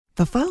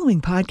The following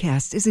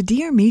podcast is a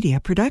Dear Media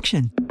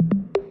production.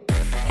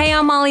 Hey,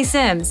 I'm Molly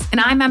Sims. And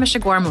I'm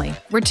Emese Gormley.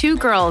 We're two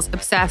girls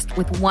obsessed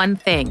with one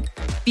thing,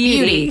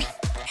 beauty.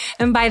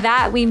 And by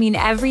that, we mean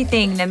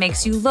everything that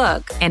makes you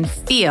look And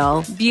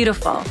feel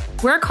beautiful.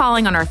 We're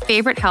calling on our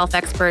favorite health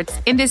experts,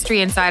 industry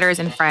insiders,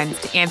 and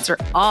friends to answer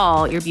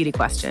all your beauty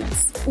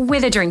questions.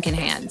 With a drink in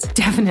hand.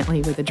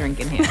 Definitely with a drink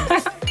in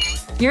hand.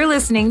 You're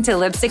listening to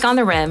Lipstick on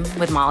the Rim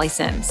with Molly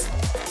Sims.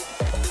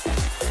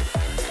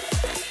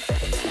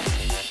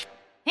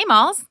 Hey,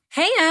 Malls.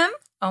 Hey, Em.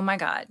 Oh my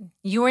God.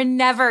 You are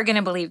never going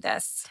to believe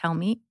this. Tell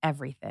me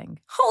everything.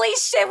 Holy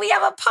shit, we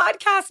have a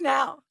podcast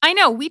now. I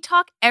know, we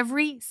talk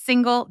every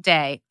single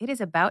day. It is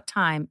about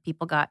time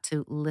people got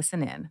to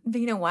listen in.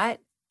 But you know what?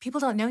 People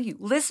don't know you.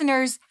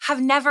 Listeners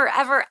have never,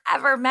 ever,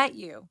 ever met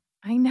you.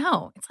 I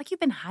know. It's like you've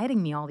been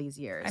hiding me all these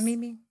years. I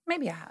mean,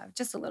 maybe I have,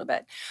 just a little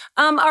bit.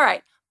 All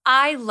right.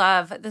 I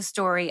love the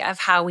story of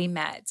how we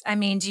met. I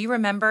mean, do you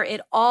remember?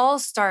 It all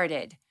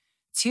started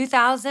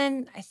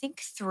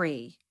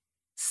 2003,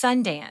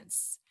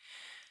 Sundance.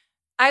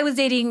 I was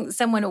dating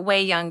someone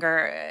way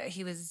younger.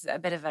 He was a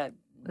bit of a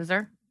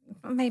Loser?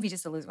 Maybe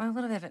just a loser. Well, a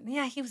little bit of it.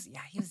 Yeah, he was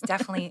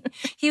definitely,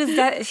 he was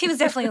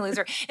definitely a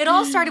loser. It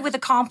all started with a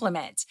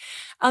compliment.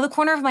 On the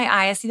corner of my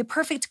eye, I see the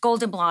perfect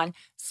golden blonde,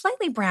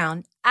 slightly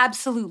brown,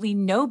 absolutely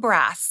no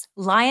brass,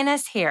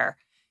 lioness hair.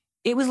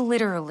 It was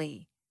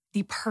literally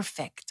the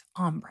perfect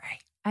ombre.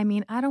 I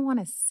mean, I don't want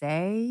to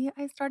say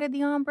I started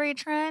the ombre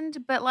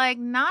trend, but like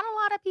not a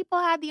lot of people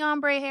had the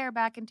ombre hair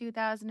back in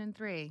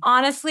 2003.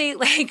 Honestly,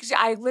 like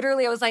I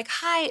was like,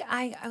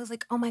 hi. I was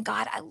like, oh my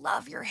God, I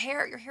love your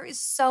hair. Your hair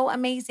is so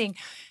amazing.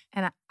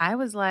 And I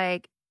was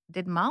like,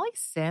 did Molly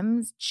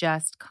Sims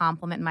just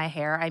compliment my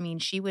hair? I mean,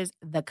 she was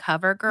the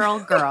cover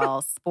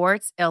girl,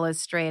 Sports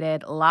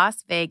Illustrated,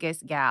 Las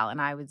Vegas gal,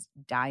 and I was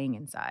dying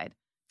inside.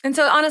 And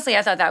so honestly,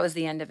 I thought that was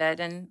the end of it.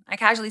 And I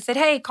casually said,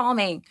 hey, call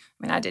me. I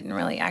mean, I didn't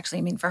really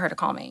actually mean for her to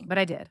call me. But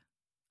I did.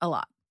 A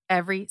lot.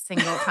 Every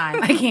single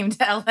time I came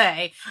to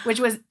LA, which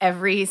was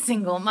every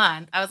single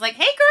month. I was like,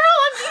 hey, girl,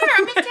 I'm here.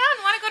 I'm in town.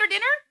 Want to go to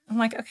dinner? I'm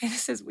like, okay,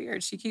 this is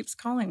weird. She keeps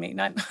calling me.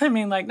 Not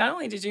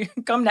only did you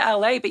come to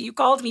LA, but you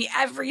called me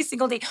every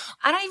single day.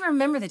 I don't even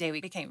remember the day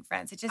we became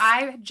friends.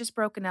 I had just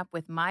broken up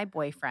with my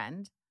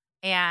boyfriend,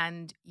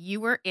 and you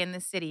were in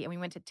the city, and we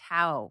went to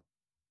Tao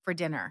for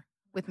dinner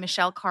with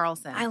Michelle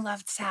Carlson. I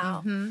loved Tao.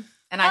 Mm-hmm.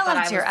 And I thought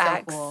loved I your was so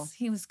ex. cool.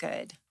 He was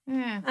good.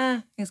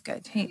 Yeah. He's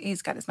good.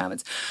 He's got his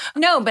moments.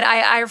 No, but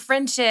our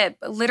friendship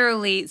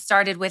literally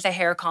started with a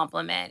hair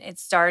compliment. It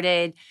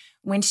started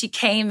when she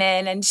came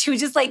in and she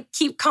would just like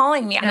keep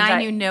calling me. And I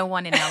knew no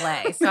one in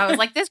LA. So I was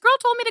like, this girl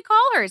told me to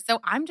call her. So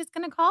I'm just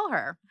going to call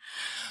her.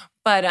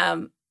 But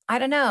I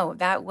don't know.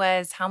 That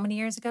was how many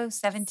years ago?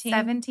 17?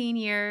 17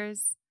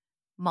 years,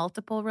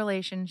 multiple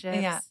relationships.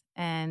 Yeah.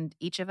 And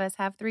each of us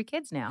have 3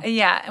 kids now.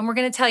 Yeah. And we're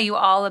going to tell you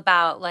all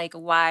about like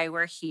why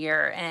we're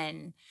here.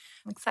 And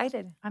I'm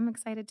excited. I'm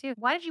excited too.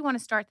 Why did you want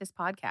to start this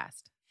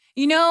podcast?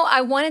 You know, I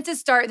wanted to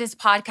start this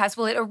podcast.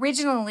 Well, it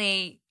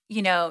originally,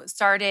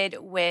 started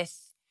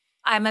with,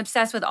 I'm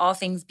obsessed with all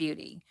things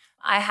beauty.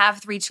 I have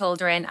 3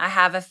 children. I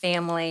have a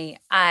family.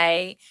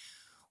 I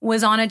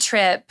was on a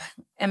trip.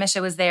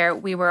 Emese was there.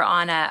 We were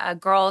on a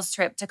girls'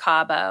 trip to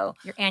Cabo.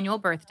 Your annual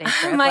birthday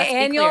trip. My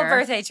annual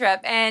birthday trip.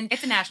 And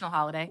it's a national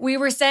holiday. We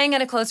were staying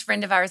at a close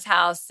friend of ours'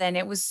 house, and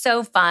it was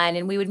so fun.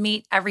 And we would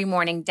meet every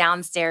morning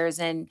downstairs.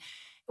 And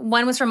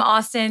one was from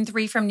Austin,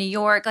 3 from New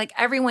York. Like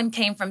everyone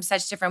came from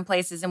such different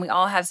places, and we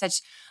all have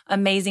such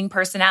amazing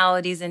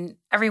personalities, and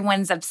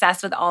everyone's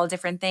obsessed with all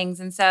different things.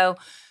 And so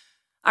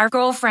our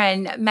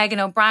girlfriend, Megan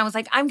O'Brien, was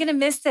like, I'm going to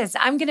miss this.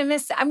 I'm going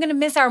to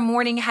miss our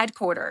morning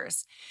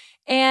headquarters.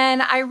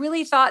 And I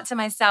really thought to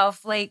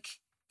myself, like,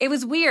 it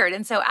was weird.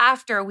 And so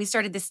after we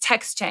started this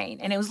text chain,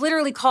 and it was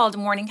literally called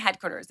Morning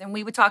Headquarters. And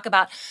we would talk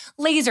about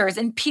lasers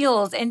and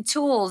peels and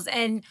tools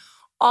and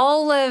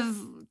all of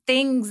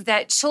things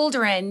that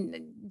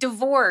children,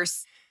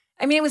 divorce.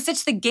 I mean, it was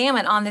such the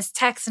gamut on this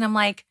text. And I'm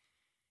like,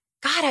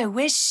 God, I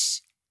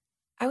wish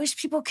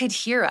people could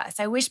hear us.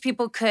 I wish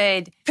people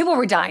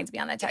were dying to be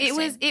on that text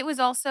chain. It was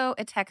also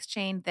a text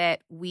chain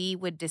that we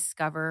would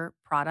discover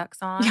products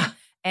on. Yeah.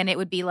 And it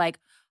would be like,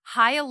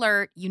 high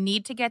alert, you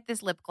need to get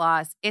this lip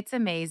gloss. It's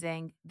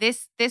amazing.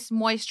 This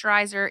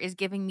moisturizer is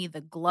giving me the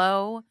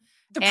glow.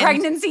 The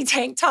pregnancy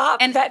tank top.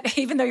 And that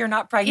even though you're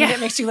not pregnant, It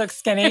makes you look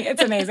skinny.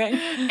 It's amazing.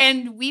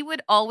 And we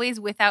would always,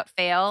 without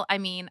fail, I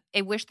mean,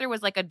 I wish there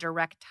was like a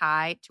direct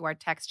tie to our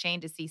text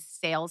chain to see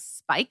sales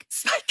spike.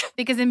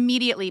 Because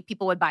immediately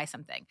people would buy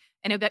something.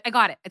 And it would be like, I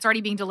got it. It's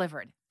already being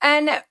delivered.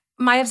 And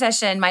my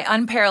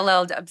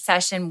unparalleled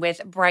obsession with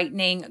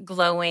brightening,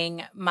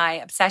 glowing, my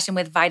obsession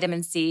with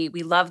vitamin C.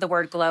 We love the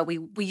word glow.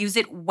 We use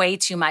it way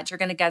too much. Guys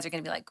are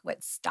going to be like,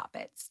 what? Stop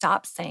it.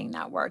 Stop saying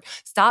that word.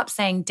 Stop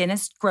saying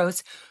Dennis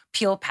Gross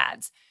peel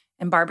pads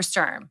and Barbara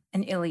Sturm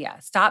and Ilia.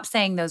 Stop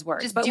saying those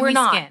words. Just but we're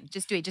not. Skin.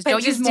 Just do it. Just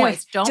don't use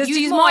moist. Don't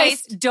use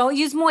moist. Don't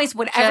use moist.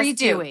 Whatever you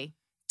do, dewy.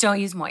 Don't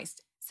use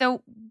moist.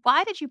 So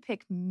why did you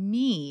pick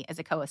me as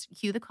a co-host?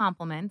 Cue the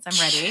compliments. I'm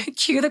ready.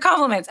 Cue the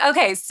compliments.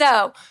 Okay,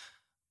 so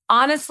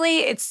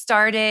Honestly, it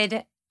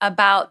started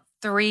about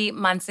 3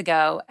 months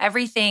ago.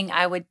 Everything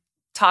I would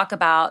talk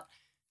about,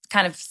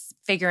 kind of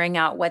figuring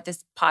out what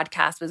this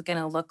podcast was going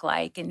to look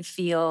like and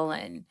feel.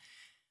 And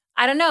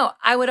I don't know,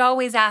 I would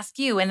always ask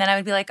you. And then I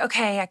would be like,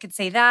 okay, I could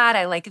say that.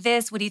 I like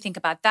this. What do you think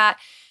about that?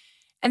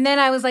 And then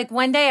I was like,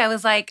 one day I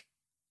was like,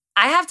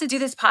 I have to do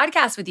this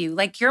podcast with you.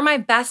 Like, you're my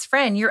best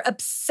friend. You're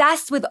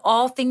obsessed with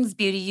all things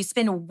beauty. You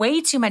spend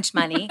way too much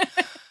money.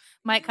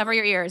 Might cover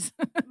your ears.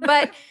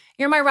 But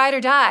you're my ride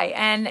or die.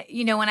 And,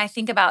 when I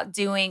think about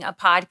doing a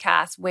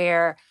podcast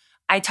where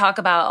I talk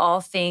about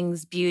all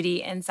things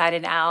beauty inside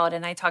and out,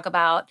 and I talk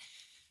about,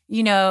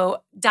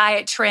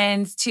 diet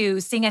trends to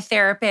seeing a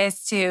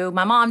therapist to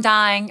my mom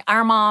dying,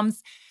 our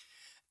moms,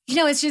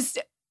 it's just,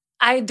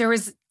 there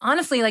was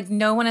honestly like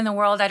no one in the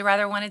world I'd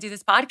rather want to do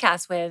this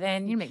podcast with.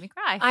 And you make me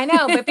cry. I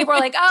know, but people are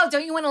like, oh,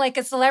 don't you want to like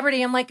a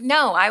celebrity? I'm like,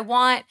 no, I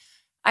want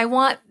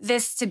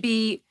this to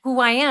be who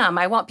I am.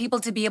 I want people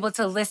to be able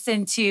to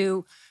listen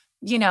to,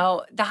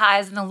 the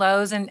highs and the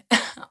lows. And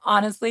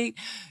honestly,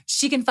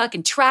 she can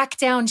fucking track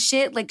down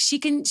shit. Like she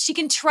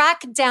can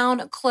track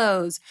down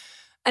clothes,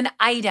 an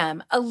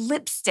item, a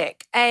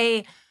lipstick,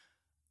 a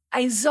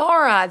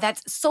Zara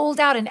that's sold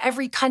out in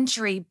every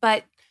country,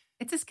 but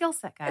it's a skill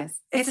set, guys.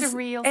 It's a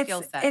real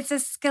skill set. It's a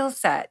skill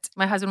set.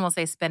 My husband will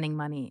say spending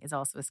money is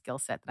also a skill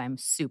set that I'm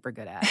super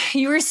good at.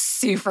 You were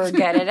super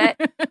good at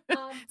it.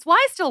 It's why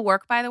I still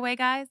work, by the way,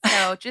 guys.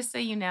 So just so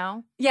you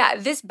know. Yeah,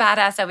 this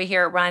badass over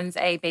here runs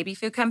a baby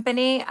food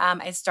company,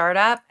 a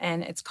startup,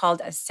 and it's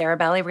called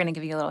Cerebelli. We're going to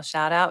give you a little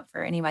shout out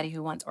for anybody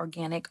who wants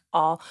organic,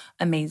 all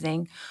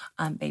amazing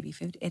baby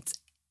food. It's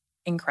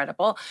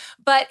incredible.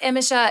 But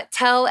Emese,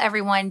 tell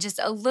everyone just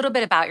a little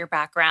bit about your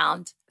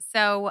background.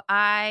 So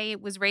I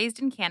was raised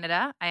in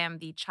Canada. I am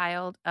the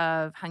child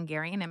of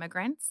Hungarian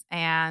immigrants.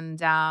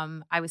 And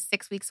I was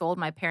 6 weeks old.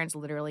 My parents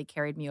literally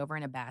carried me over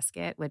in a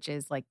basket, which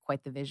is like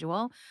quite the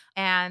visual.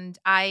 And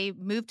I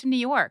moved to New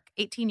York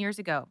 18 years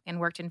ago and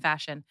worked in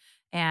fashion.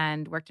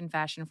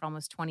 For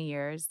almost 20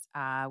 years.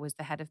 Was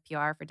the head of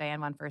PR for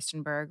Diane von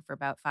Furstenberg for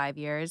about 5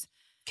 years.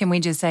 Can we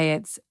just say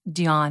it's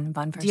Diane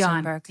von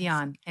Furstenberg?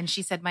 Diane. And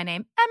she said my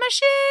name, Emese.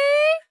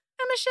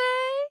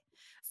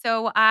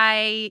 So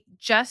I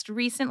just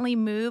recently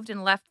moved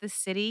and left the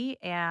city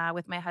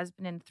with my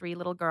husband and 3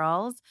 little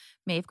girls,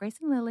 Maeve, Grace,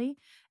 and Lily,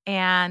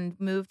 and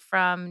moved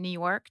from New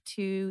York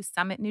to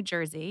Summit, New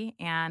Jersey.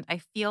 And I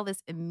feel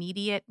this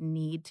immediate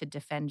need to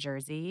defend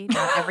Jersey.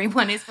 Not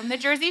everyone is from the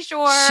Jersey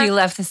Shore. She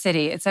left the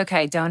city. It's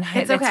okay. It's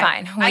okay. It's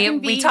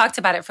fine. We talked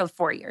about it for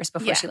 4 years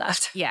before she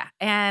left. Yeah.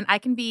 And I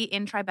can be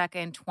in Tribeca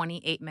in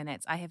 28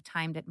 minutes. I have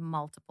timed it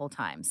multiple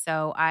times.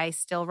 So I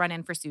still run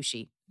in for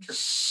sushi.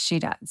 She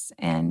does.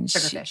 And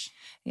sugarfish.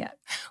 Yeah.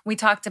 We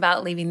talked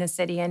about leaving the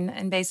city.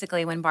 And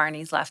basically when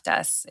Barney's left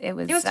us, it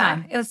was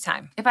time. It was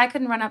time. If I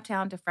couldn't run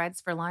uptown to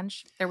Fred's for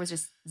lunch, there was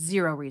just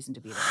zero reason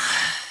to be there.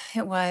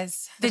 It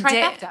was. The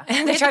trifecta.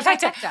 The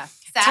trifecta.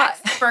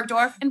 Saks,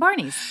 Bergdorf, and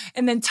Barney's.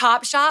 And then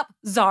Topshop,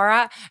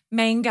 Zara,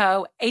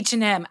 Mango,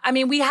 H&M. I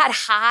mean, we had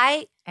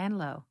high and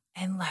low.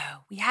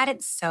 We had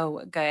it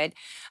so good.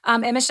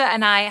 Emese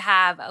and I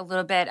have a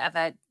little bit of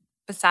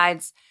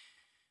besides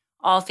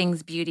all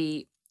things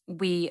beauty,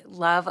 we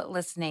love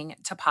listening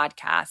to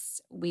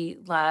podcasts. We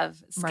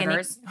love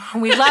murders.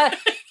 We love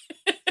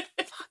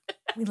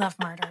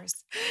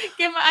murders.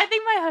 I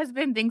think my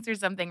husband thinks there's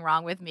something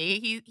wrong with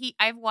me.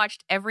 I've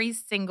watched every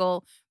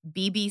single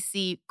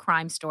BBC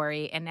crime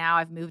story, and now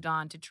I've moved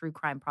on to true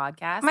crime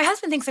podcasts. My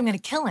husband thinks I'm going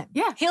to kill him.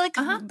 Yeah. He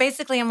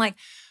basically, I'm like,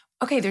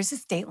 okay, there's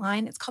this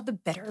Dateline. It's called the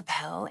bitter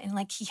pill. And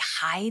like he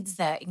hides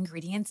the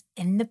ingredients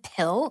in the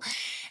pill.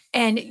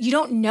 And you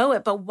don't know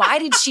it, but why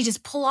did she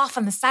just pull off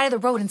on the side of the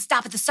road and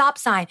stop at the stop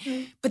sign?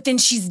 But then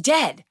she's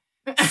dead.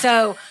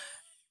 So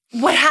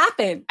what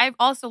happened? I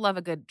also love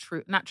a good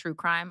not true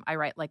crime. I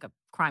write like a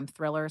crime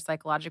thriller,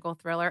 psychological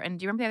thriller. And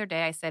do you remember the other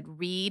day I said,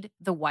 read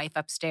The Wife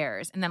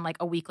Upstairs? And then like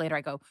a week later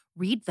I go,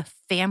 read The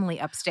Family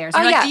Upstairs.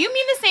 And you're like, do you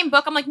mean the same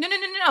book? I'm like, no.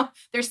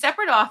 They're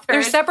separate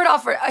authors.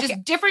 Okay.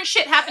 Just different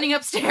shit happening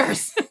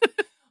upstairs.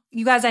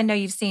 You guys, I know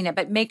you've seen it,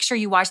 but make sure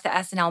you watch the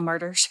SNL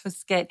murder show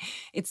skit.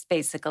 It's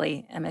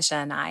basically Emese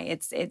and I.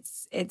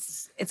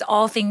 It's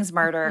all things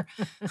murder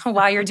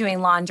while you're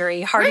doing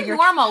laundry. We're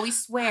normal, we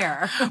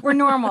swear. We're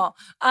normal.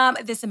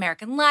 This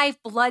American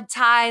Life, Blood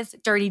Ties,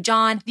 Dirty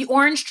John. The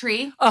Orange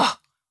Tree. Oh,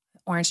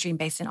 Orange Tree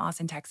based in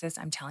Austin, Texas.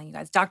 I'm telling you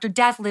guys. Dr.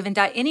 Death, Live and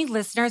Die. Any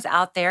listeners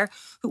out there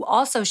who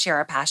also share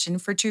a passion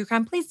for true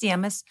crime, please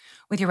DM us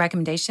with your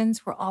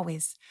recommendations. We're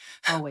always.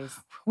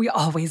 We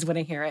always want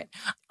to hear it.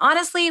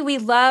 Honestly, we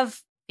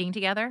love being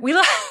together.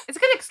 It's a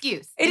good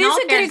excuse. It is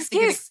a good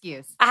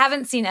excuse. I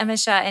haven't seen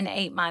Emese in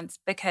 8 months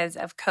because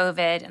of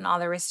COVID and all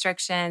the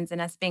restrictions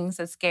and us being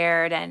so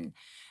scared. And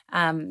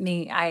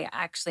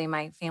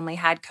my family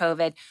had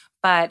COVID,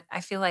 but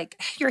I feel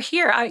like you're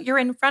here. You're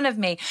in front of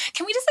me.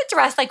 Can we just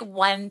address like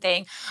one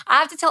thing? I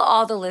have to tell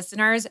all the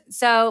listeners.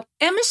 So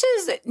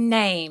Emese's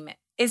name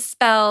is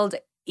spelled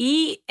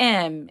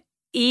Emese.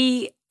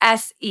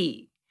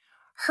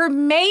 Her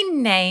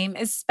maiden name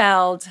is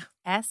spelled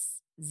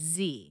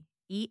Szene.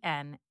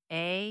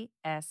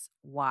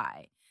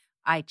 ASY.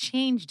 I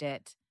changed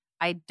it.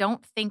 I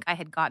don't think I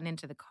had gotten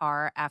into the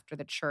car after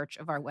the church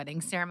of our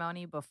wedding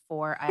ceremony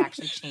before I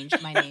actually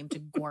changed my name to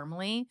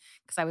Gormley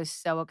because I was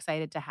so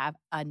excited to have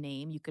a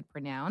name you could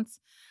pronounce.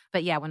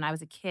 But yeah, when I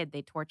was a kid,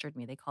 they tortured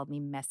me. They called me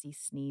Messy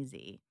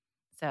Sneezy.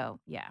 So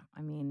yeah,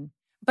 I mean.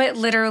 But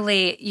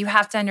literally, you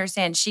have to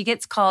understand, she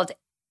gets called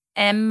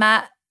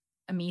Emese,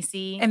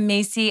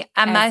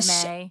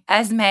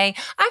 Esme.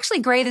 Actually,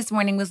 Gray this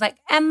morning was like,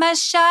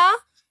 Emesha.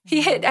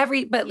 He hit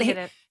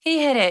he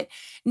hit it.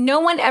 No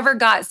one ever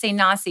got say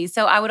Nasi.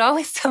 So I would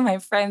always tell my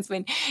friends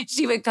when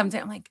she would come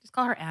to, I'm like, just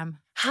call her M.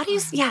 How do you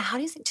say,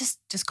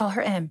 just call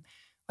her M?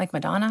 Like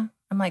Madonna?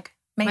 I'm like,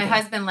 maybe. My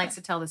husband likes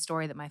to tell the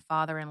story that my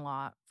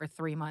father-in-law for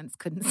 3 months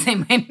couldn't say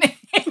my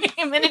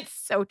name. And it's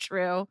so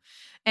true.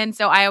 And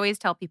so I always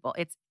tell people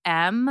it's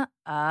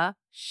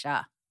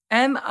M-A-Sha.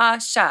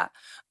 M-A-Sha.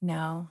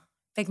 No,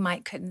 Big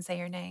Mike couldn't say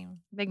your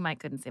name. Big Mike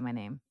couldn't say my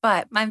name.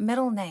 But my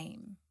middle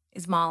name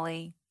is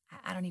Molly.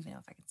 I don't even know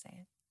if I can say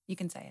it. You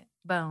can say it.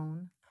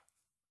 Bone.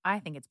 I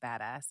think it's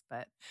badass,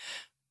 but.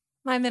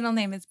 My middle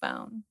name is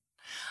Bone.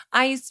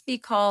 I used to be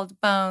called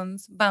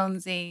Bones,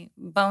 Bonesy,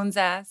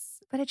 Bones-ass.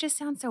 But it just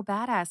sounds so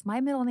badass.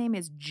 My middle name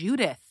is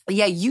Judith.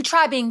 Yeah, you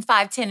try being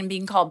 5'10" and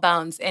being called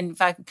Bones. And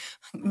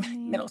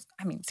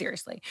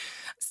seriously.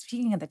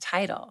 Speaking of the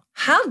title,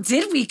 how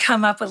did we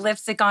come up with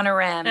lipstick on a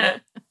rim?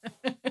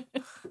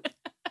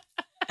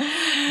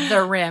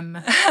 The rim.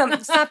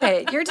 Stop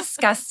it. You're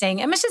disgusting.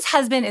 Emese's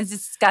husband is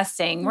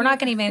disgusting. We're not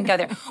going to even go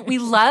there. We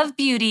love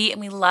beauty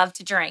and we love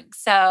to drink.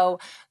 So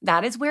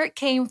that is where it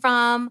came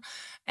from.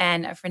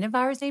 And a friend of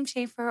ours named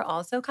Schaefer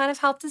also kind of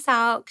helped us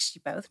out. She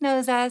both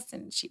knows us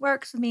and she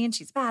works with me and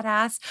she's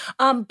badass.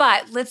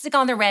 But lipstick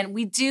on the rim,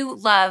 we do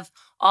love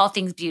all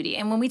things beauty.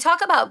 And when we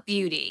talk about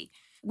beauty,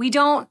 we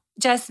don't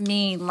just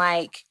mean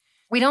like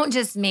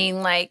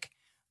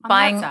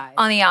buying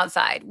on the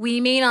outside. We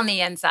mean on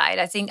the inside.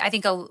 I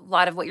think a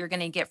lot of what you're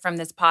going to get from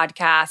this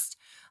podcast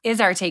is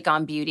our take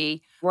on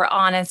beauty. We're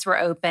honest, we're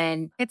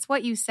open. It's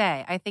what you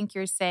say. I think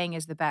your saying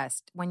is the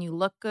best. When you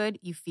look good,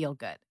 you feel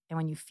good. And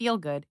when you feel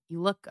good,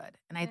 you look good.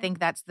 And I think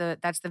that's the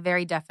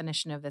very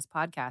definition of this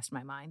podcast in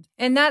my mind.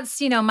 And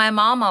that's, my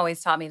mom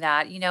always taught me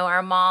that.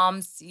 Our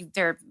moms,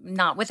 they're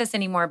not with us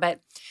anymore, but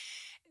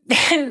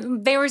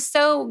they were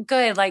so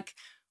good. Like,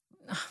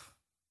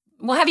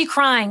 we'll have you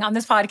crying on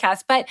this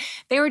podcast, but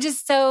they were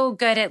just so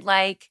good at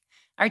like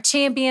our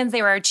champions.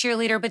 They were our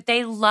cheerleader, but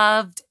they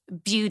loved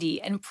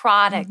beauty and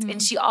product. Mm-hmm.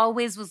 And she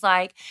always was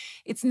like,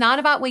 it's not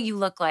about what you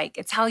look like.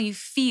 It's how you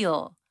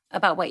feel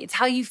about it's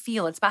how you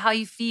feel. It's about how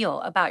you feel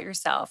about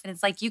yourself. And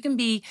it's like, you can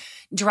be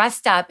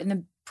dressed up in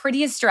the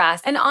prettiest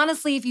dress. And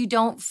honestly, if you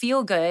don't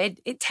feel good,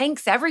 it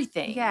tanks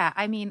everything. Yeah.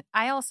 I mean,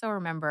 I also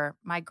remember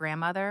my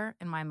grandmother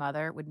and my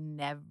mother would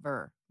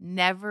never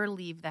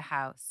leave the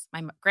house.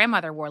 My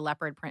grandmother wore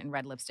leopard print and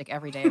red lipstick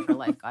every day of her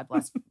life. God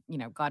bless,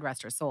 God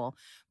rest her soul.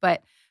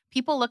 But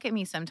people look at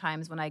me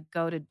sometimes when I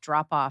go to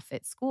drop off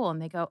at school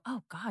and they go,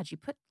 oh God, you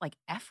put like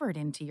effort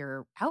into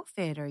your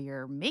outfit or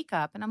your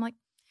makeup. And I'm like,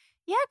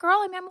 yeah, girl,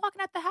 I mean, I'm walking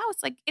out the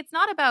house. Like, it's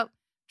not about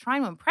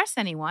trying to impress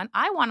anyone.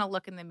 I want to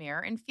look in the mirror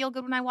and feel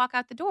good when I walk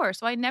out the door.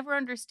 So I never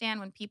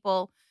understand when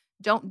people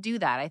don't do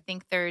that. I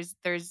think I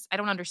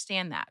don't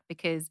understand that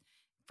because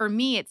for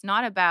me, it's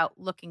not about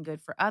looking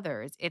good for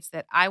others. It's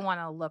that I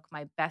want to look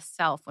my best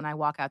self when I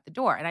walk out the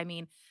door. And I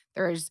mean,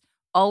 there's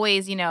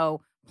always,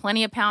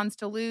 plenty of pounds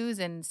to lose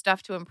and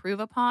stuff to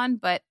improve upon,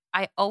 but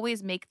I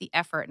always make the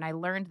effort. And I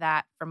learned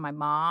that from my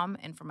mom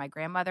and from my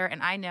grandmother.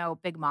 And I know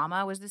Big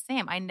Mama was the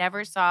same. I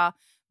never saw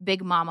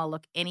Big Mama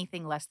look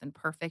anything less than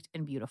perfect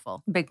and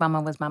beautiful. Big Mama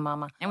was my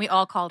mama. And we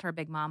all called her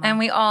Big Mama.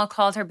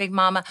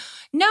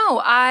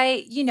 No,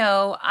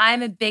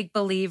 I'm a big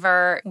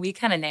believer. We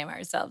kind of name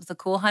ourselves the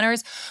Cool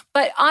Hunters.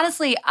 But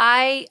honestly,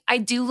 I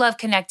do love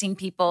connecting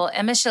people.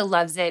 Emese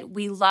loves it.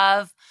 We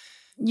love,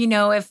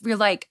 if you're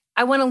like,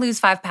 I want to lose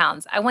 5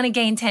 pounds. I want to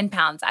gain 10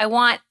 pounds. I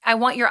want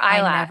your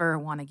eyelash. I never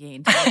want to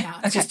gain 10 pounds,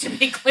 okay. Just to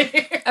be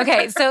clear.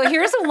 Okay, so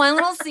here's one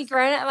little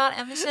secret about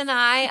Emese and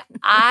I.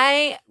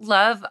 I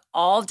love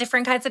all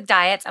different kinds of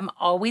diets. I'm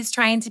always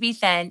trying to be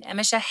thin.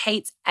 Emese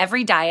hates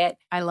every diet.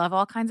 I love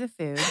all kinds of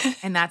food,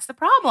 and that's the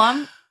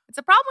problem. It's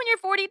a problem when you're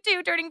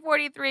 42, turning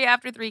 43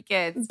 after 3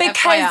 kids.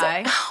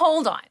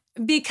 Hold on.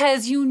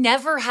 Because you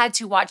never had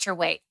to watch your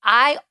weight.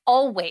 I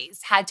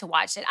always had to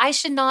watch it. I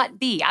should not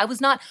be. I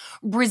was not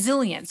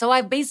Brazilian. So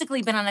I've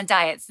basically been on a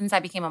diet since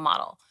I became a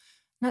model.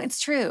 No,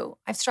 it's true.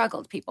 I've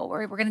struggled, people.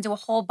 We're going to do a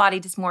whole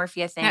body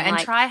dysmorphia thing. And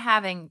try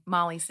having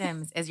Molly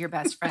Sims as your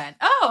best friend.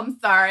 Oh, I'm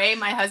sorry.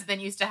 My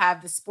husband used to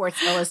have the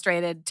Sports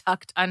Illustrated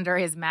tucked under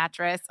his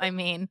mattress. I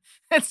mean,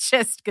 it's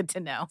just good to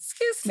know.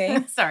 Excuse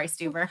me. Sorry,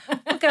 Stuber.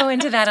 We'll go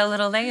into that a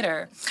little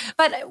later.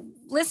 But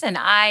listen,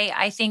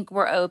 I think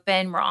we're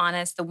open, we're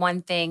honest. The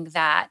one thing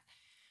that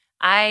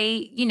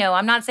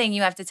I'm not saying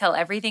you have to tell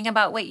everything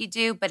about what you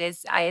do, but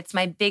it's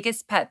my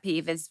biggest pet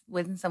peeve is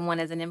when someone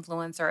is an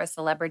influencer or a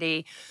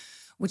celebrity,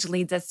 which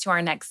leads us to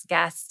our next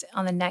guest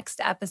on the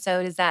next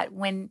episode, is that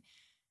when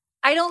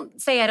I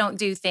don't say I don't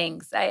do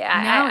things.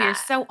 You're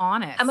so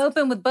honest. I'm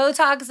open with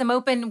Botox. I'm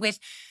open with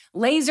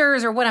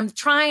lasers or what I'm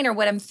trying or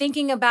what I'm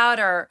thinking about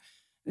or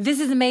this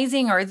is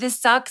amazing or this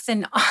sucks.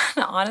 And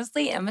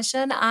honestly, Emese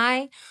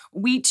and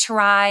we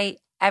try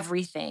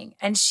everything.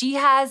 And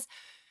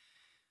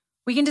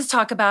we can just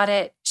talk about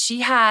it.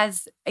 She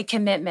has a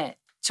commitment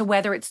to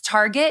whether it's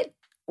Target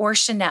or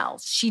Chanel.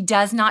 She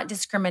does not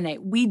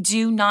discriminate. We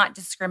do not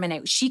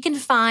discriminate.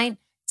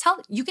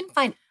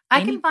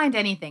 I can find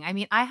anything. I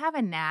mean, I have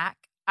a knack.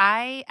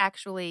 I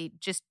actually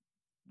just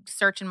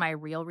search in my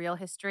real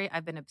history.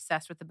 I've been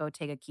obsessed with the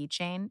Bottega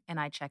keychain and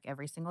I check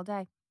every single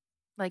day.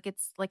 Like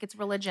it's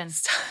religion.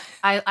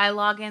 I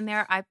log in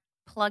there, I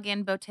plug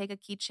in Bottega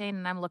keychain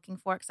and I'm looking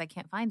for it because I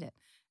can't find it.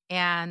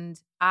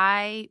 And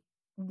I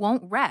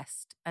won't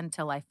rest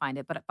until I find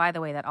it. But by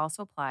the way, that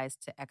also applies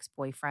to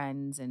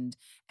ex-boyfriends and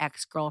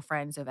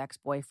ex-girlfriends of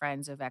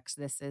ex-boyfriends of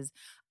ex-thises.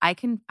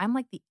 I'm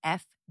like the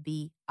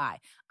FBI.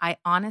 I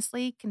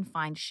honestly can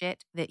find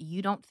shit that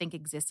you don't think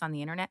exists on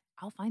the internet.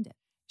 I'll find it.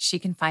 She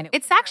can find it.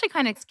 It's actually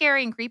kind of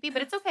scary and creepy,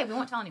 but it's okay. We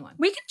won't tell anyone.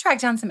 We can track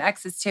down some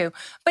exes too.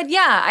 But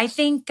yeah, I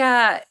think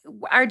our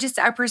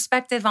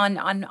perspective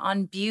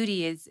on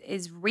beauty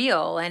is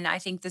real. And I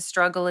think the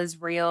struggle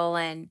is real.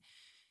 And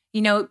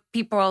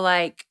people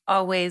are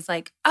always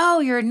like, oh,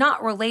 you're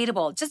not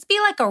relatable. Just be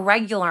like a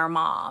regular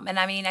mom. And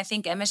I mean, I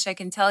think Emese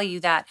can tell you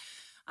that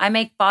I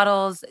make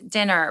bottles,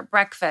 dinner,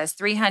 breakfast,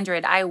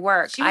 300. I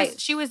work.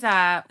 She was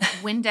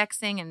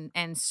Windexing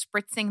and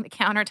spritzing the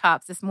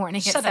countertops this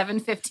morning at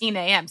 7:15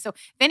 a.m. So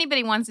if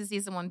anybody wants to see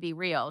someone be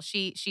real,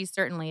 she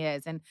certainly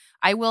is. And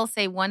I will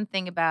say one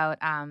thing about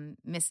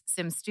Miss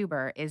Sim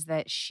Stuber is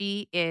that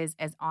she is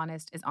as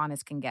honest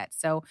can get.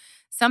 So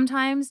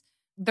sometimes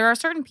there are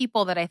certain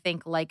people that I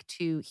think like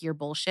to hear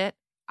bullshit.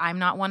 I'm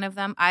not one of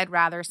them. I'd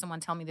rather someone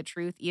tell me the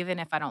truth, even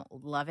if I don't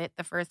love it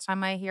the first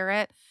time I hear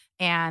it.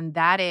 And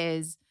that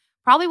is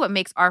probably what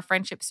makes our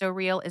friendship so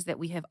real, is that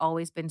we have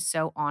always been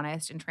so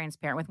honest and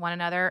transparent with one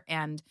another.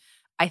 And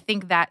I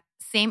think that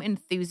same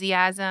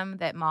enthusiasm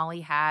that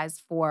Molly has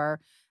for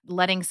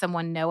letting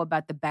someone know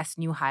about the best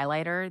new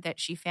highlighter that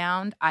she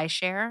found, I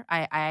share.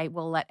 I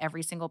will let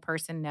every single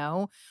person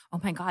know,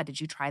 oh my God,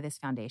 did you try this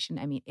foundation?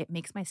 I mean, it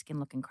makes my skin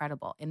look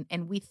incredible.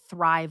 And we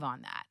thrive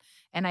on that.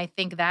 And I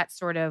think that's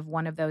sort of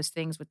one of those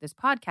things with this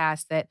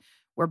podcast that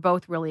we're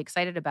both really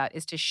excited about,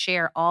 is to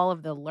share all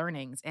of the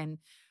learnings. And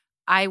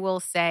I will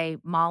say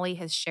Molly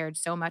has shared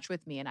so much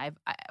with me, and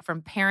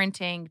from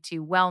parenting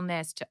to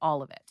wellness to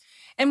all of it.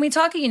 And we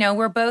talk,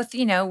 we're both,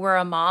 we're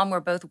a mom. We're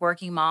both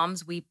working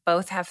moms. We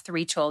both have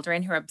 3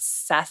 children who are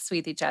obsessed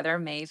with each other.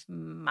 Maeve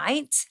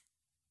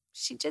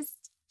she just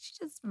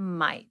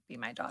might be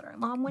my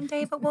daughter-in-law one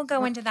day, but we'll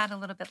go into that a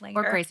little bit later.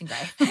 Or Grace and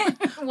Gray.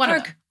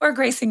 Or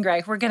Grace and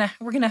Gray. We're gonna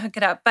hook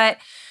it up. But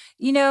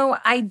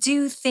I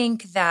do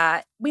think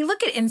that we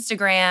look at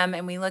Instagram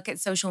and we look at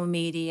social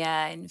media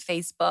and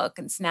Facebook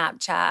and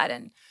Snapchat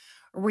and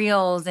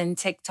Reels and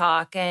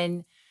TikTok.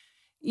 And,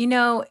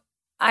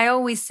 I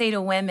always say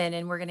to women,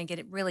 and we're going to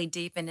get really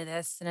deep into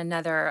this in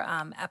another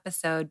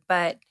episode,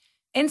 but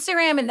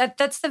Instagram, and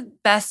that's the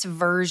best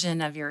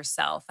version of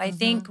yourself. I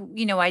think,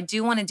 I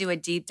do want to do a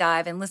deep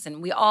dive. And listen,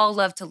 we all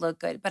love to look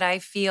good, but I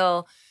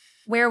feel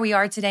where we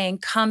are today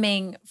and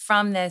coming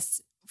from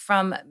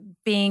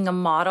being a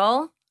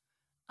model,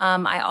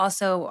 I'm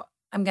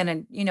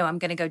going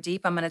to go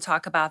deep. I'm going to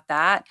talk about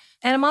that.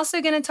 And I'm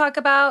also going to talk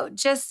about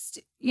just,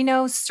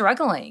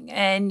 struggling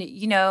and,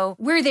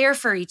 we're there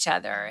for each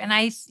other. And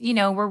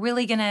we're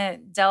really going to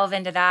delve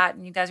into that.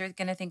 And you guys are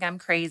going to think I'm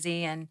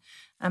crazy and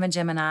I'm a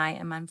Gemini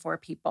and I'm for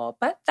people,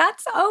 but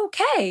that's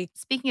okay.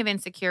 Speaking of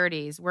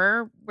insecurities,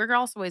 we're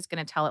also always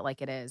going to tell it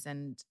like it is.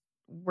 And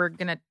we're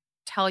going to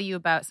tell you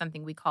about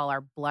something we call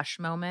our blush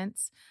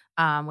moments,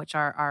 which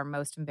are our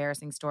most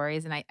embarrassing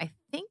stories. And I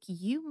think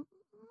you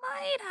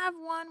might have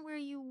one where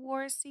you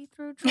wore a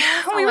see-through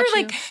dress.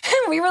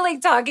 we were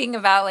talking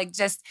about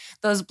just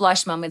those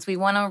blush moments. We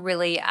want to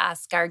really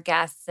ask our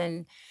guests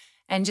and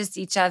just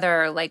each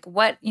other,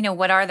 what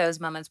are those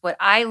moments?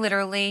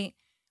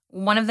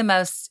 One of the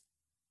most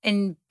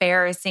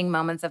embarrassing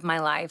moments of my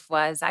life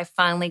was I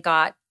finally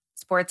got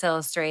Sports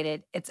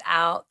Illustrated. It's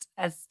out.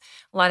 As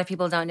a lot of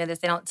people don't know this,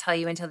 they don't tell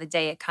you until the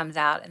day it comes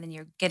out, and then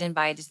you get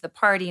invited to the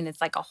party, and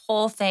it's like a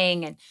whole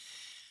thing. And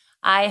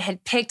I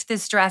had picked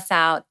this dress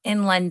out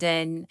in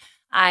London.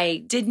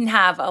 I didn't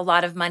have a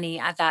lot of money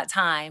at that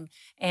time,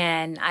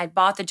 and I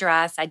bought the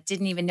dress. I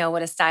didn't even know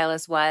what a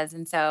stylist was.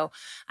 And so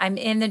I'm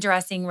in the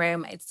dressing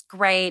room. It's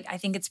great. I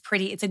think it's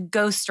pretty. It's a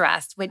Ghost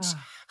dress, which,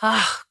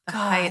 the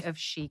height of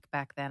chic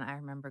back then. I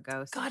remember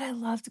Ghost. God, I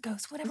loved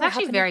Ghost. Whatever. It was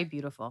actually very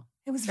beautiful.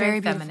 It was very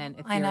beautiful. Feminine,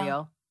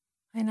 ethereal.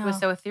 I know. It was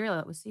so ethereal,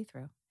 it was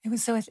see-through. It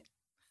was so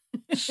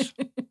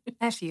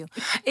F you.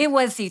 It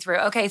was see-through.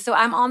 Okay, so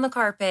I'm on the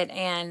carpet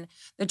and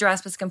the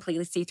dress was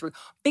completely see-through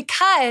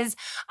because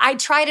I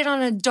tried it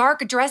on a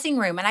dark dressing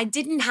room and I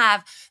didn't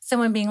have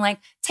someone being like,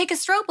 take a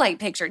strobe light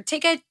picture,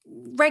 take a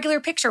regular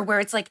picture where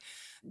it's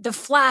the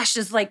flash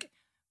is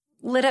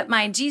lit up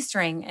my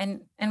G-string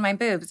and my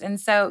boobs.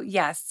 And so,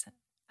 yes,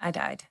 I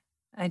died.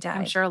 I died.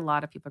 I'm sure a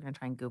lot of people are going to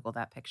try and Google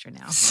that picture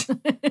now.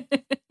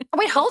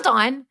 Wait, hold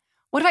on.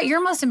 What about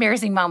your most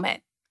embarrassing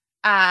moment?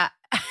 I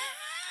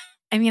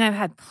mean, I've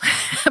had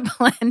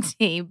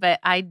plenty, but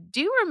I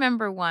do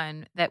remember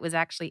one that was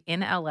actually in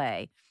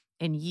LA,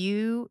 and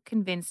you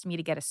convinced me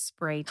to get a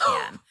spray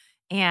tan.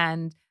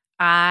 And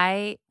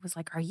I was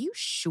like, are you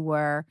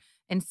sure?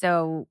 And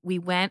so we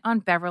went on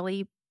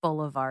Beverly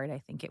Boulevard, I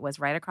think it was,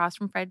 right across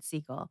from Fred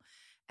Siegel.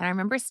 And I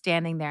remember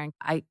standing there, and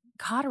I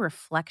caught a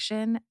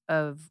reflection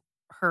of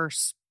her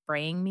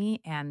spraying me,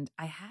 and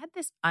I had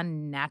this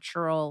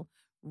unnatural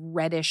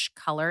reddish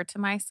color to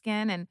my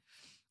skin. And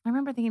I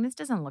remember thinking, this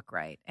doesn't look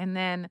right. And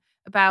then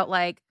about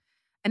like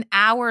an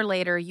hour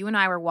later, you and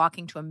I were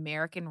walking to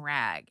American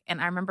Rag.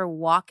 And I remember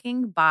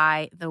walking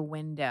by the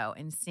window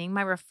and seeing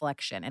my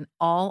reflection. And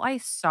all I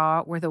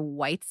saw were the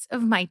whites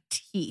of my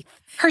teeth.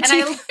 Her teeth.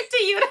 I looked at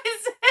you and I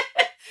said,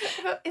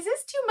 is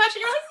this too much?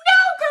 And you're like,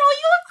 no, girl,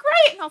 you look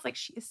great. And I was like,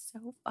 she is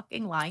so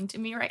fucking lying to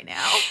me right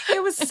now.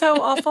 It was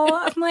so awful.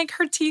 I'm like,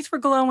 her teeth were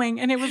glowing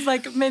and it was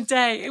like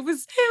midday. It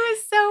was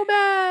so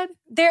bad.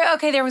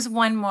 There was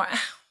one more.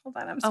 Hold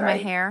on, I'm sorry. Oh, my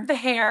hair? The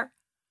hair.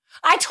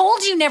 I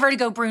told you never to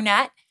go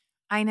brunette.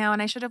 I know,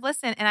 and I should have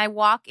listened. And I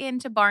walk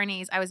into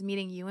Barney's. I was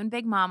meeting you and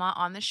Big Mama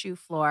on the shoe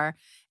floor.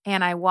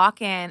 And I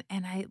walk in,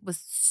 and I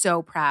was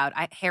so proud.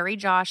 Harry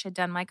Josh had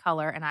done my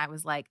color, and I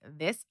was like,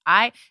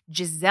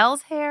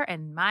 Giselle's hair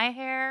and my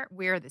hair,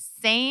 we're the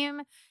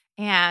same.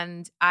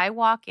 And I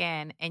walk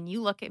in, and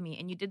you look at me,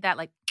 and you did that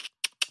like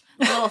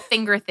little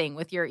finger thing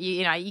with your,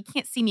 you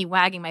can't see me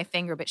wagging my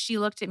finger, but she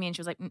looked at me, and she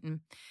was like, mm-mm.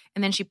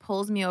 And then she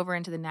pulls me over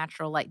into the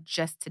natural light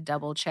just to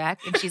double check.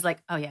 And she's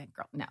like, oh yeah,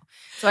 girl, no.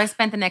 So I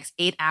spent the next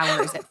 8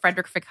 hours at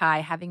Frederick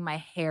Fekkai having my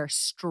hair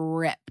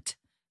stripped.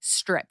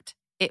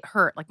 It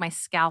hurt. Like my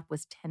scalp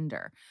was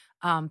tender.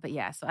 But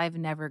yeah, so I've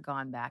never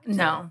gone back to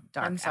dark.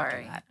 I'm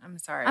sorry. That. I'm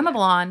sorry. I'm a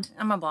blonde.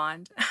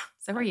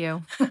 So are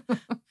you.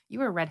 You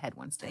were a redhead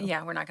once too.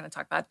 Yeah, we're not going to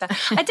talk about that.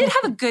 I did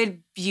have a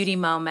good beauty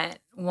moment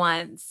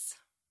once.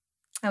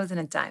 I was in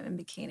a diamond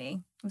bikini.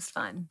 It was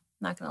fun.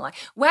 Not going to lie.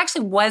 Well,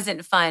 actually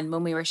wasn't fun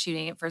when we were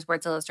shooting it for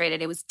Sports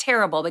Illustrated. It was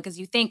terrible because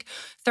you think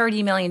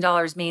 $30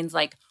 million means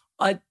like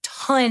a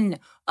ton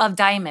of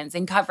diamonds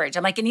in coverage.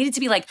 I'm like, it needed to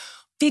be like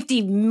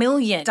 50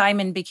 million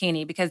diamond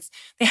bikini because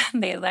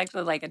they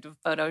actually like a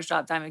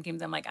Photoshop diamond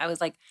bikinis. I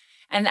was like,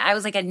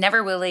 I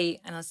never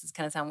really, I know this is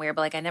kind of sound weird,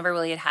 but like I never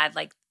really had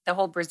like the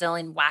whole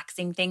Brazilian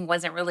waxing thing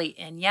wasn't really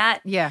in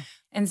yet. Yeah.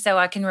 And so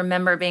I can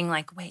remember being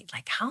like, wait,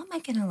 like how am I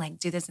going to like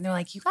do this? And they're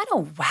like, you got to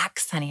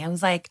wax, honey. I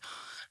was like,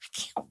 I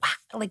can't wax.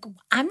 Like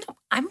I'm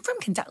from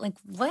Kentucky. Like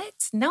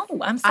what? No,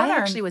 I'm Southern. I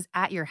actually was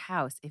at your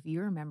house, if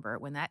you remember,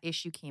 when that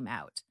issue came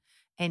out.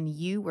 And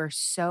you were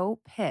so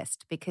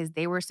pissed because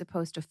they were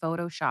supposed to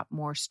Photoshop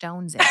more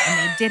stones in,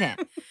 and they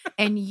didn't.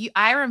 And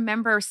I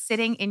remember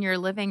sitting in your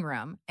living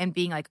room and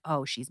being like,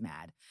 oh, she's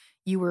mad.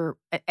 You were,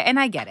 and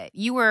I get it.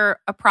 You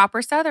were a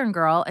proper Southern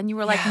girl, and you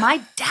were like,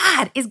 my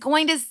dad is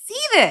going to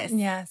see this.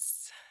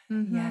 Yes.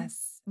 Mm-hmm.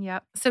 Yes.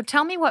 Yep. So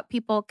tell me what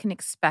people can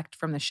expect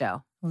from the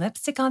show.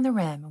 Lipstick on the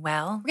rim.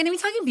 Well, we're going to be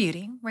talking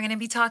beauty. We're going to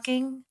be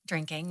talking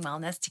drinking,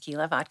 wellness,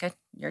 tequila, vodka,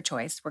 your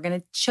choice. We're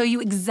going to show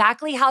you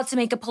exactly how to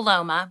make a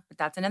Paloma, but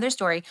that's another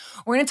story.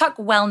 We're going to talk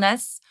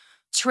wellness,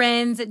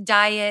 trends,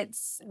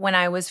 diets. When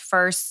I was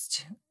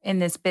first in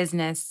this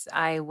business,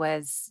 I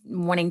was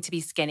wanting to be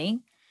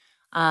skinny.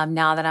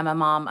 Now that I'm a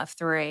mom of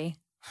 3,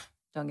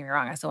 don't get me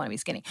wrong, I still want to be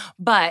skinny,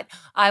 but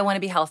I want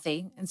to be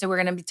healthy. And so we're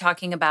going to be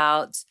talking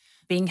about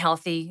being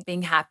healthy,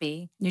 being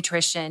happy,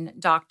 nutrition,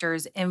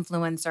 doctors,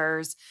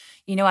 influencers.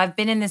 I've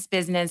been in this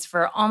business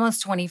for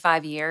almost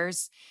 25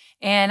 years.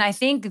 And I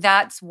think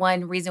that's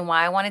one reason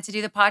why I wanted to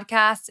do the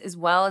podcast as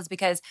well, is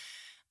because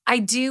I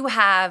do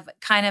have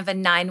kind of a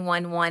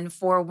 911,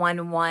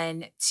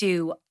 411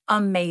 to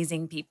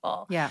amazing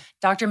people. Yeah.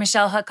 Dr.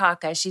 Michelle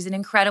Hakaka, she's an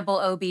incredible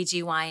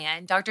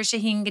OBGYN. Dr.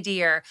 Shaheen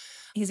Gadir,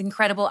 he's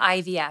incredible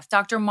IVF.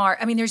 Dr. Mark,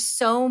 there's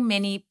so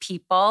many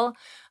people.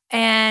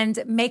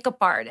 And makeup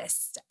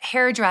artists,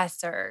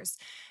 hairdressers,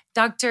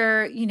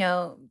 Dr.,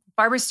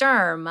 Barbara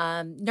Sturm,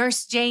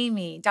 Nurse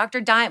Jamie,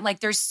 Dr. Dime. Like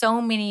there's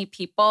so many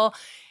people.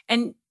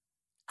 And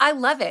I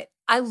love it.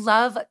 I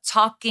love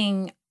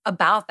talking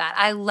about that.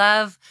 I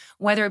love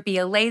whether it be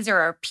a laser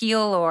or a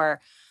peel,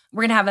 or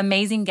we're going to have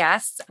amazing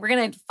guests. We're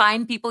going to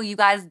find people you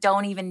guys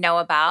don't even know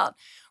about.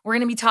 We're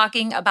going to be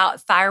talking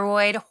about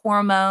thyroid,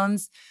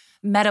 hormones,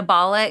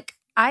 metabolic.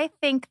 I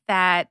think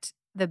that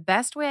the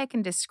best way I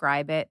can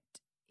describe it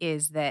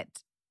is that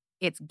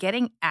it's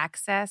getting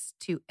access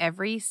to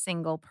every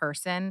single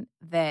person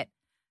that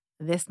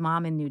this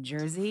mom in New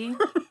Jersey,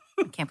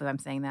 I can't believe I'm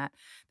saying that,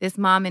 this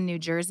mom in New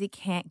Jersey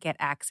can't get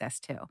access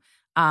to.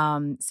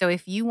 So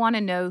if you want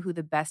to know who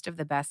the best of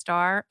the best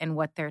are and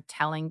what they're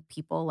telling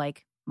people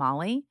like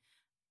Molly,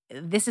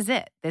 this is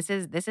it. This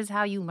is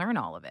how you learn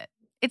all of it.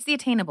 It's the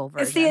attainable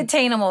version. It's the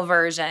attainable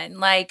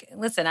version. Like,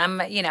 listen,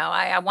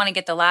 I want to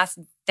get the last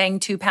dang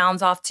 2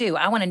 pounds off too.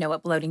 I want to know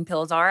what bloating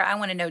pills are. I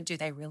want to know, do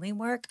they really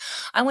work?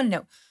 I want to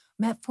know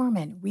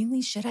metformin,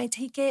 really, should I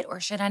take it or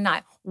should I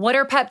not? What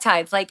are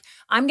peptides? Like,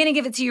 I'm going to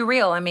give it to you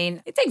real. I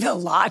mean, it takes a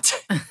lot.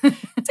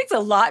 It takes a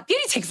lot.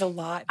 Beauty takes a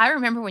lot. I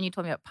remember when you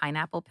told me about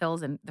pineapple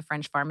pills in the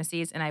French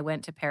pharmacies, and I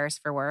went to Paris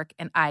for work,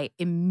 and I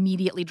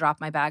immediately dropped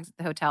my bags at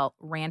the hotel,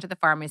 ran to the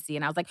pharmacy,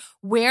 and I was like,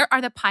 where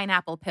are the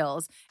pineapple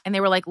pills? And they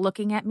were like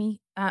looking at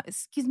me,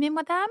 excuse me,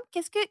 madame,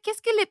 qu'est-ce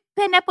que les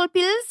pineapple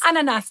pills?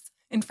 Ananas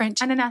in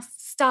French. Ananas.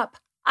 Stop.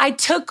 I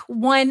took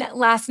one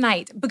last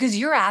night because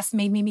your ass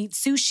made me eat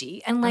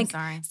sushi. And like,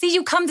 see,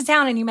 you come to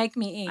town and you make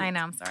me eat. I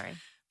know, I'm sorry.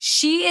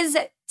 She is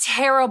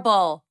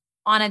terrible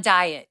on a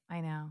diet.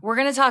 I know. We're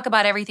going to talk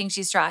about everything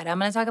she's tried. I'm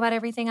going to talk about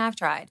everything I've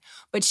tried.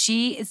 But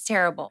she is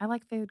terrible. I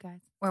like food,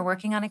 guys. We're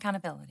working on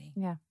accountability.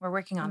 Yeah. We're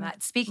working on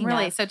that. Speaking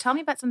really, of. So tell me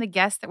about some of the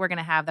guests that we're going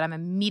to have that I'm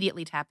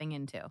immediately tapping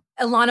into.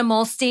 Ilana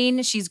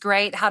Molstein, she's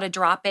great. How to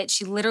drop it.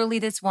 She literally,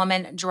 this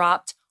woman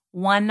dropped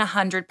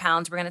 100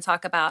 pounds. We're going to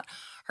talk about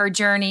her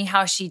journey,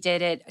 how she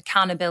did it,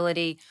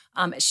 accountability.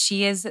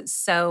 She is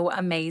so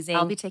amazing.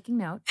 I'll be taking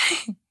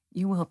notes.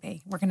 You will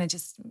be. We're going to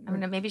just.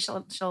 Maybe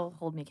she'll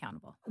hold me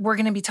accountable. We're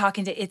going to be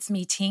talking to It's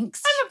Me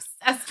Tinks. I'm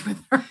obsessed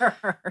with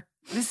her.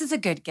 This is a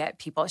good get,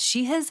 people.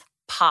 She has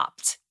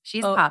popped.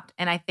 She's popped.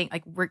 And I think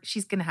like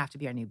she's going to have to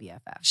be our new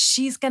BFF.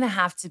 She's going to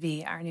have to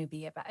be our new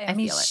BFF. I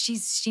mean, feel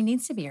it. she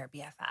needs to be our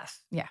BFF.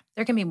 Yeah.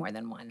 There can be more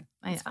than one.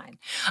 It's fine.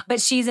 But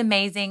she's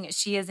amazing.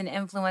 She is an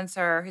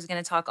influencer who's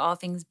going to talk all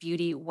things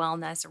beauty,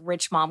 wellness,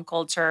 rich mom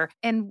culture.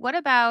 And what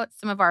about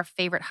some of our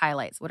favorite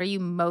highlights? What are you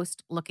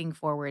most looking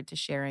forward to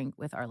sharing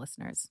with our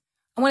listeners?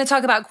 I want to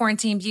talk about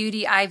quarantine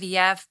beauty,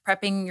 IVF,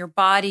 prepping your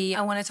body.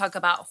 I want to talk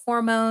about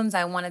hormones.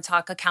 I want to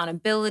talk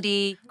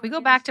accountability. Can we go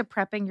back to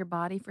prepping your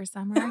body for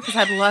summer? Because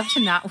I'd love to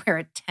not wear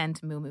a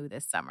tent moo-moo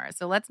this summer.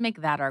 So let's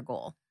make that our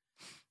goal.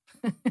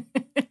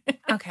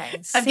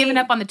 Okay. I've given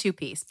up on the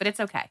two-piece, but it's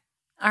okay.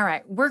 All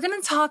right. We're going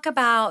to talk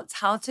about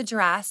how to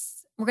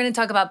dress. We're going to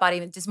talk about body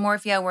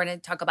dysmorphia. We're going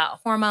to talk about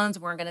hormones.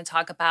 We're going to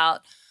talk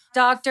about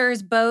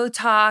doctors,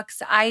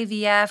 Botox,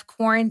 IVF,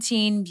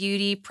 quarantine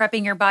beauty,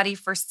 prepping your body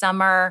for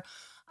summer.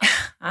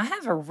 I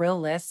have a real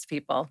list,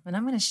 people, and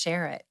I'm going to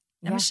share it.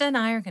 Yeah. Emese and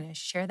I are going to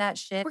share that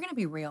shit. We're going to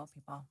be real,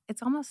 people.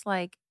 It's almost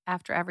like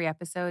after every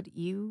episode,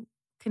 you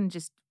can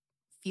just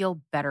feel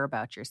better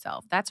about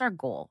yourself. That's our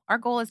goal. Our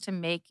goal is to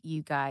make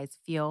you guys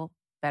feel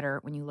better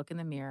when you look in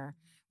the mirror,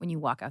 when you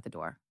walk out the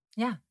door.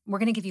 Yeah. We're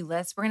going to give you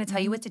lists. We're going to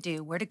tell you what to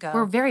do, where to go.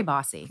 We're very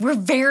bossy. We're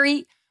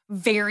very,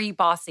 very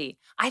bossy.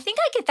 I think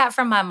I get that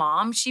from my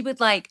mom. She would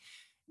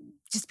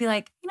just be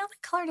like, that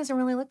color doesn't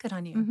really look good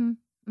on you. Mm-hmm.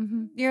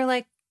 Mm-hmm. You're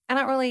like,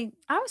 I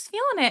was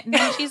feeling it. And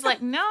then she's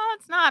like, no,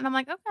 it's not. And I'm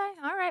like, okay,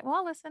 all right, well,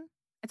 I'll listen.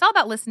 It's all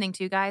about listening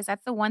to you guys.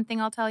 That's the one thing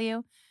I'll tell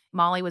you.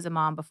 Molly was a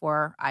mom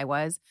before I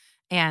was.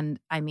 And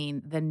I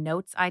mean, the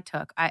notes I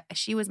took,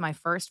 she was my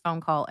first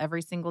phone call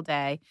every single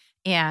day.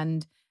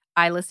 And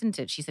I listened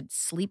to it. She said,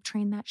 sleep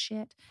train that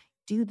shit.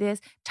 Do this,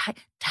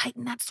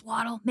 tighten that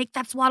swaddle, make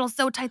that swaddle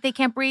so tight they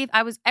can't breathe.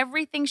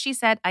 Everything she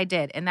said, I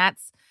did. And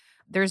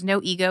there's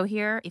no ego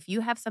here. If you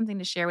have something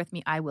to share with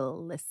me, I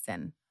will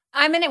listen.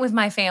 I'm in it with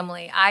my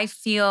family. I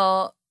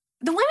feel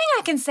the one thing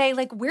I can say,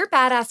 we're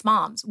badass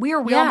moms. We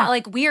are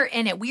real, we are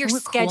in it. We are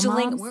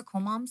scheduling. Cool we're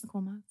cool moms. Cool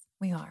moms.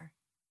 We are.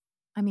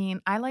 I mean,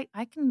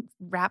 I can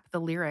rap the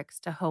lyrics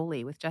to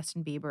Holy with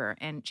Justin Bieber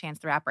and Chance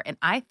the Rapper, and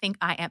I think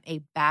I am a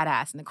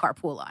badass in the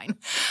carpool line.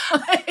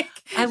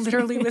 I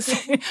literally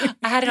listen.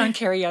 I had it on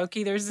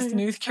karaoke. There's this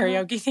new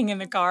karaoke thing in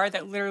the car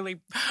that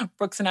literally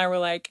Brooks and I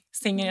were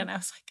singing, and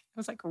I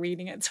was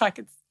reading it so I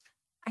can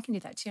do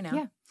that too now.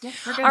 Yeah,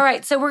 we're good. All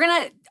right, so we're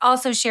going to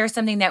also share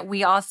something that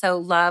we also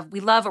love. We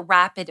love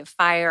rapid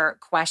fire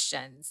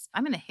questions.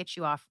 I'm going to hit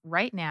you off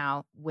right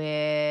now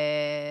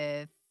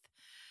with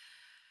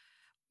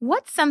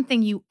what's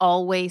something you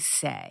always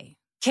say?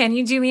 Can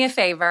you do me a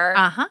favor?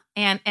 Uh-huh.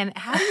 And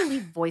how do you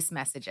leave voice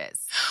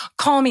messages?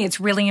 Call me. It's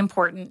really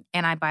important.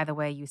 And I, by the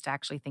way, used to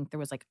actually think there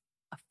was a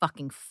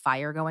fucking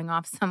fire going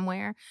off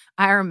somewhere.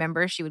 I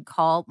remember she would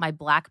call my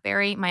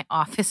BlackBerry, my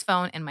office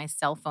phone, and my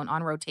cell phone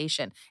on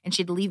rotation, and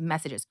she'd leave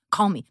messages.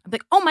 Call me. I'm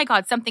like, oh my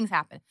God, something's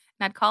happened.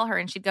 And I'd call her,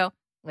 and she'd go,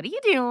 what are you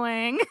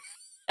doing?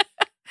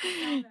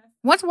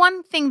 What's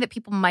one thing that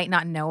people might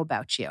not know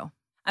about you?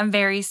 I'm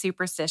very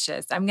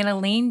superstitious. I'm going to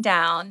lean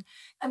down.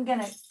 I'm going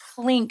to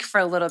clink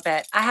for a little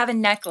bit. I have a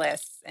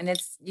necklace, and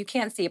you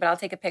can't see, but I'll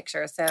take a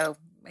picture. So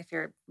if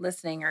you're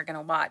listening or going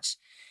to watch,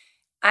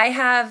 I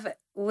have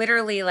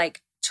literally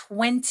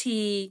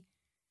 20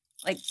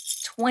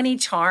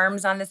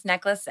 charms on this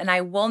necklace, and I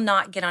will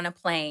not get on a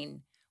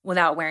plane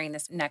without wearing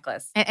this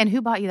necklace. And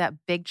who bought you that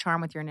big charm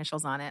with your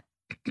initials on it?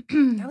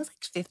 That was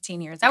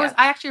 15 years ago.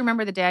 I actually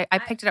remember the day I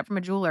picked it up from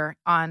a jeweler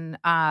on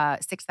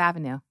 6th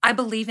Avenue. I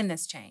believe in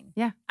this chain.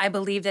 Yeah. I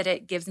believe that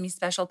it gives me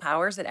special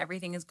powers, that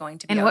everything is going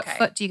to be okay. And what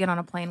foot do you get on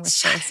a plane with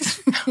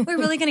first? We're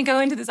really going to go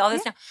into all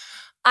this now.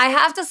 I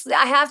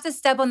have to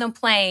step on the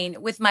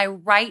plane with my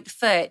right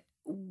foot.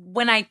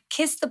 When I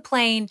kiss the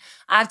plane,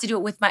 I have to do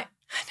it with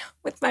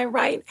my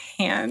right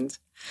hand.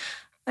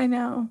 I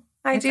know.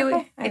 I do.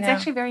 Okay. It's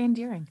actually very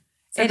endearing.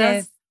 So it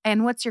is.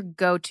 And what's your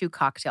go-to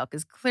cocktail?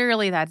 Because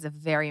clearly that's a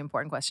very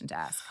important question to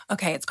ask.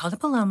 Okay, it's called a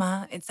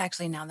Paloma. It's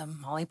actually now the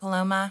Molly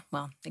Paloma.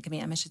 Well, it could be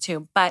Emese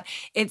too, but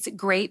it's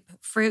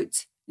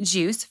grapefruit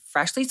juice,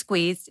 freshly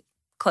squeezed,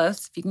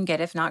 close if you can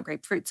get it. If not,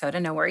 grapefruit soda,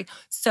 no worry.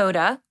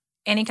 Soda,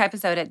 any type of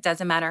soda, it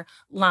doesn't matter.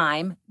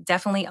 Lime,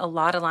 definitely a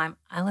lot of lime.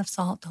 I love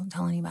salt. Don't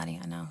tell anybody.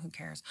 I know, who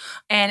cares?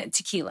 And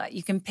tequila.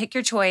 You can pick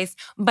your choice,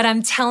 but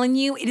I'm telling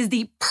you, it is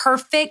the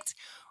perfect.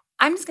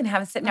 I'm just going to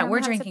have a sip. No, we're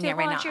drinking it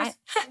right now. Cheers.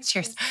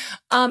 Cheers.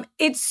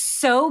 It's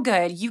so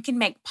good. You can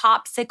make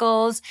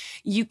popsicles.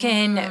 You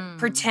can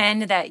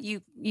pretend that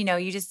you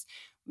just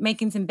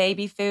making some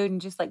baby food and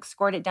just like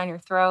squirt it down your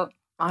throat.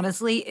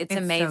 Honestly, it's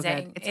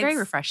amazing. So it's very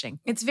refreshing.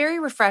 It's very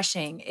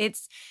refreshing.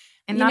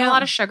 And not a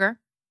lot of sugar,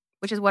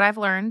 which is what I've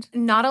learned.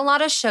 Not a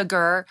lot of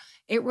sugar.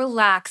 It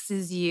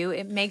relaxes you.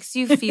 It makes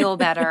you feel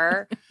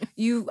better.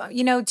 You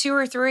 2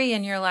 or 3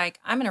 and you're like,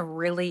 I'm in a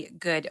really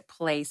good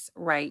place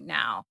right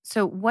now.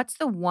 So what's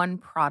the one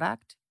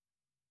product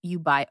you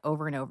buy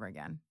over and over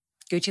again?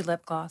 Gucci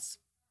lip gloss,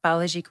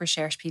 Biologique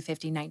Recherche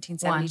P50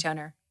 1970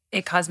 toner,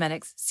 It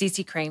Cosmetics,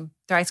 CC cream,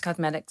 Thrice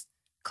Cosmetics,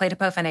 Clé de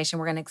Peau foundation.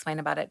 We're going to explain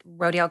about it.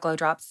 Rodial Glow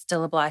Drops,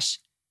 still a blush.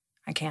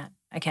 I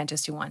can't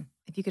just do one.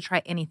 If you could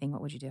try anything,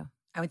 what would you do?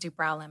 I would do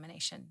brow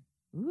lamination.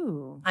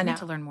 Ooh, I know. need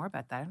to learn more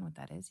about that. I don't know what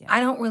that is yet. I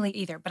don't really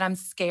either, but I'm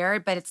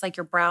scared. But it's like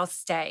your brows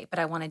stay, but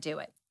I want to do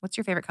it. What's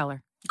your favorite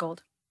color?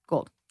 Gold.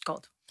 Gold.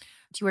 Do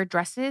you wear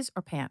dresses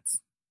or pants?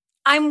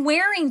 I'm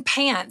wearing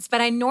pants,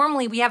 but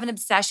we have an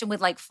obsession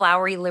with like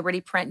flowery Liberty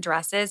print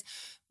dresses.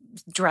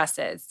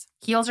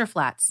 Heels or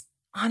flats?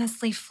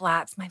 Honestly,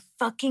 flats. My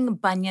fucking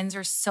bunions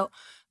are so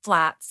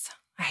flats.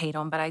 I hate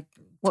them, but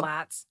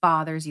flats. What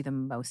bothers you the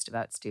most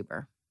about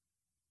Stuber?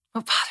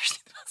 What bothers me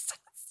the most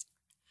about Stuber?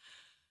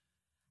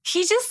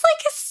 He just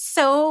like is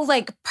so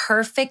like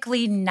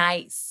perfectly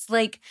nice.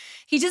 Like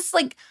he just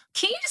like,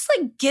 can you just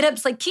like get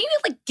up? Like, can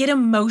you like get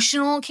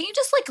emotional? Can you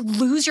just like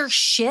lose your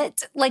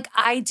shit like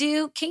I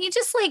do? Can you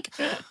just like,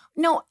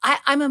 no,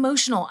 I'm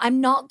emotional. I'm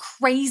not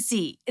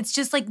crazy. It's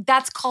just like,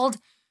 that's called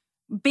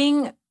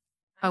being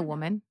a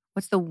woman.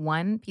 What's the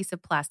one piece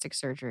of plastic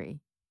surgery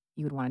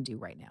you would want to do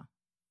right now?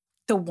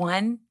 The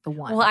one?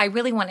 Well, I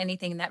really want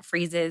anything that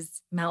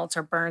freezes, melts,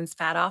 or burns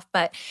fat off.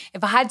 But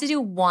if I had to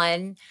do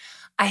one,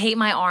 I hate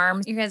my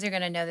arms. You guys are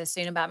going to know this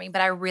soon about me,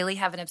 but I really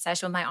have an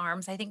obsession with my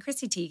arms. I think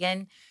Chrissy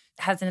Teigen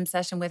has an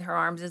obsession with her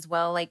arms as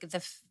well. Like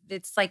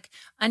it's like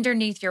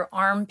underneath your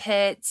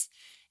armpit,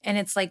 and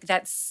it's like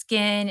that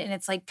skin, and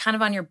it's like kind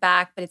of on your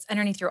back, but it's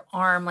underneath your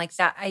arm like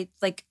that. I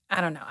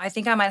don't know. I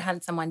think I might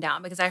hunt someone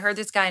down because I heard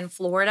this guy in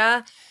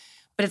Florida,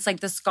 but it's like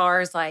the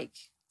scar's like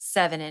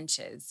 7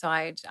 inches. So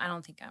I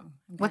don't think I'm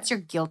What's your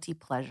guilty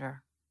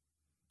pleasure?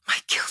 My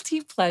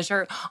guilty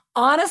pleasure,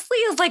 honestly,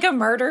 is like a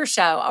murder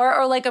show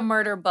or like a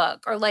murder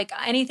book or like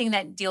anything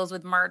that deals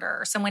with murder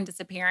or someone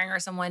disappearing or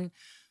someone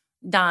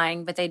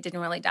dying, but they didn't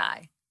really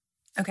die.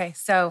 Okay,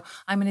 so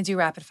I'm going to do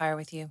rapid fire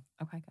with you.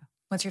 Okay, go.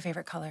 What's your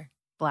favorite color?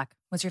 Black.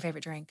 What's your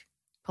favorite drink?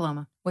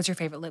 Paloma. What's your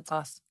favorite lip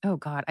gloss? Oh,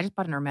 God. I just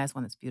bought an Emese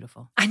one that's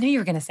beautiful. I knew you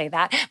were going to say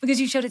that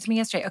because you showed it to me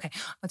yesterday. Okay,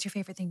 what's your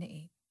favorite thing to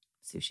eat?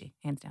 Sushi,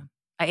 hands down.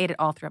 I ate it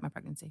all throughout my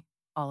pregnancy.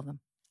 All of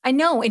them. I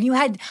know, and you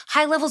had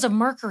high levels of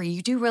mercury.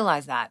 You do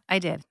realize that. I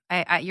did.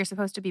 You're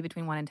supposed to be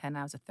between 1 and 10.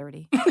 I was a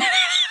 30. But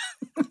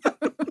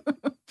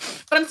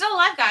I'm still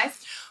alive,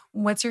 guys.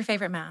 What's your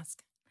favorite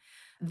mask?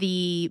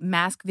 The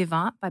Masque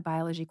Vivant by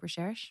Biologique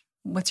Recherche.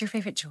 What's your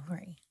favorite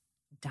jewelry?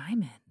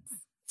 Diamonds.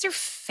 What's your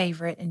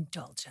favorite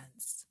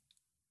indulgence?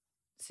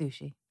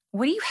 Sushi.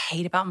 What do you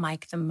hate about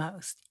Mike the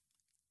most?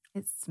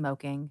 It's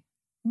smoking.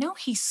 No,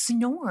 he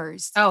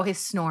snores. Oh, his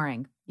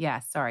snoring. Yeah,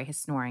 sorry, his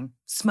snoring.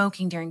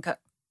 Smoking during cook.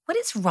 What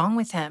is wrong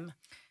with him?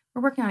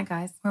 We're working on it,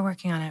 guys. We're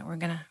working on it. We're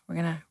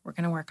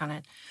gonna work on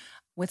it.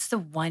 What's the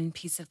one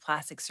piece of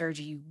plastic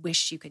surgery you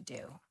wish you could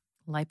do?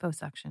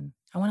 Liposuction.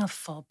 I want a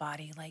full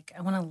body. Like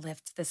I want to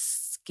lift the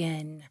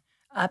skin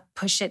up,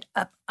 push it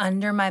up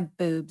under my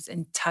boobs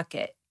and tuck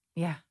it.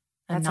 Yeah,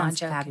 that sounds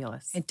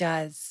fabulous. It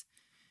does.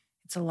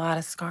 It's a lot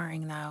of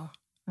scarring though.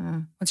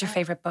 What's your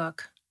favorite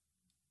book?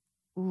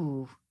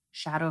 Ooh,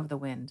 Shadow of the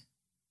Wind.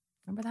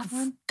 Remember that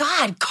one?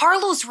 God,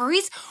 Carlos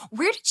Ruiz.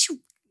 Where did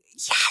you?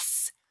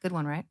 Yes. Good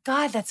one, right?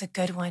 God, that's a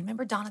good one.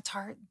 Remember Donna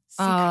Tartt?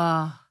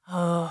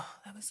 Oh,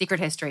 that was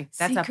Secret History.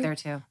 That's up there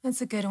too.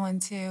 That's a good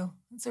one too.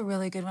 That's a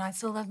really good one. I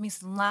still love me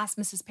some Last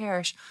Mrs.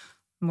 Parrish.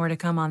 More to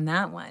come on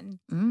that one.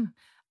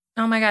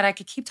 Oh my God, I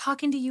could keep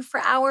talking to you for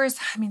hours.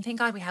 I mean, thank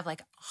God we have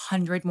like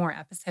 100 more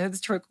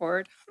episodes to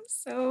record. I'm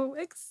so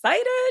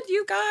excited,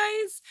 you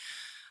guys.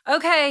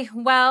 Okay,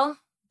 well,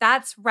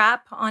 that's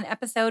wrap on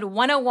episode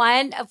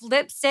 101 of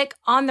Lipstick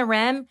on the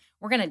Rim.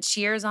 We're going to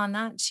cheers on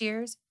that.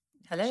 Cheers.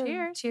 Hello.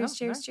 Cheers.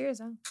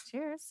 Cheers. Oh,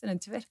 cheers. And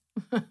into it.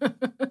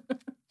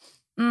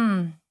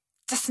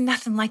 Just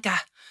nothing like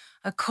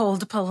a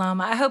cold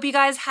Paloma. I hope you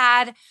guys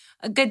had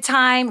a good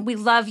time. We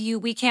love you.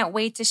 We can't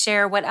wait to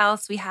share what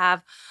else we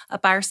have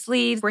up our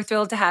sleeves. We're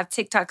thrilled to have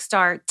TikTok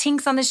star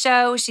Tinks on the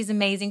show. She's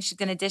amazing. She's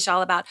going to dish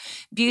all about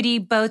beauty,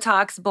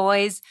 Botox,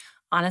 boys.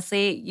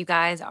 Honestly, you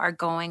guys are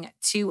going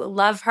to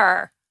love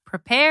her.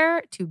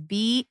 Prepare to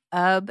be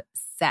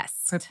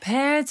obsessed.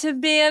 Prepare to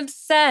be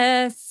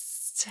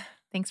obsessed.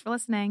 Thanks for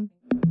listening.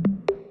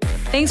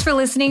 Thanks for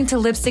listening to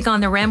Lipstick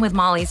on the Rim with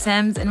Molly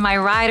Sims and my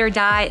ride or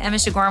die,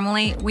 Emese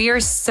Gormley. We are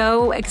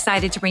so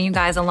excited to bring you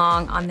guys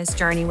along on this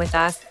journey with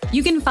us.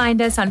 You can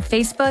find us on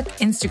Facebook,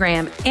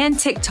 Instagram, and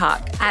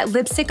TikTok at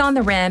Lipstick on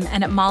the Rim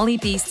and at Molly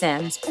B.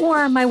 Sims,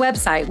 or my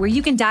website where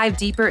you can dive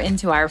deeper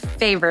into our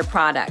favorite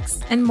products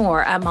and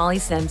more at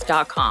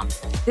mollysims.com.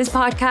 This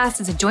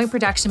podcast is a joint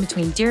production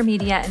between Dear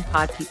Media and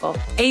Pod People.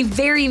 A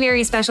very,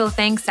 very special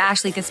thanks to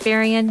Ashley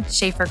Gasparian,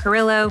 Schaefer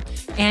Carrillo,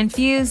 Ann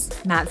Fuse,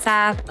 Matt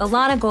Sav,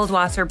 Ilana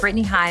Goldwasser,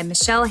 Brittany High,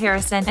 Michelle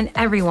Harrison, and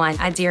everyone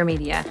at Dear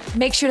Media.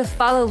 Make sure to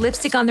follow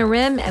Lipstick on the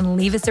Rim and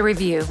leave us a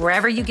review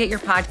wherever you get your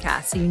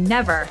podcasts so you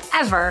never,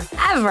 ever,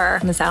 ever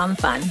miss out on the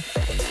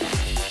fun.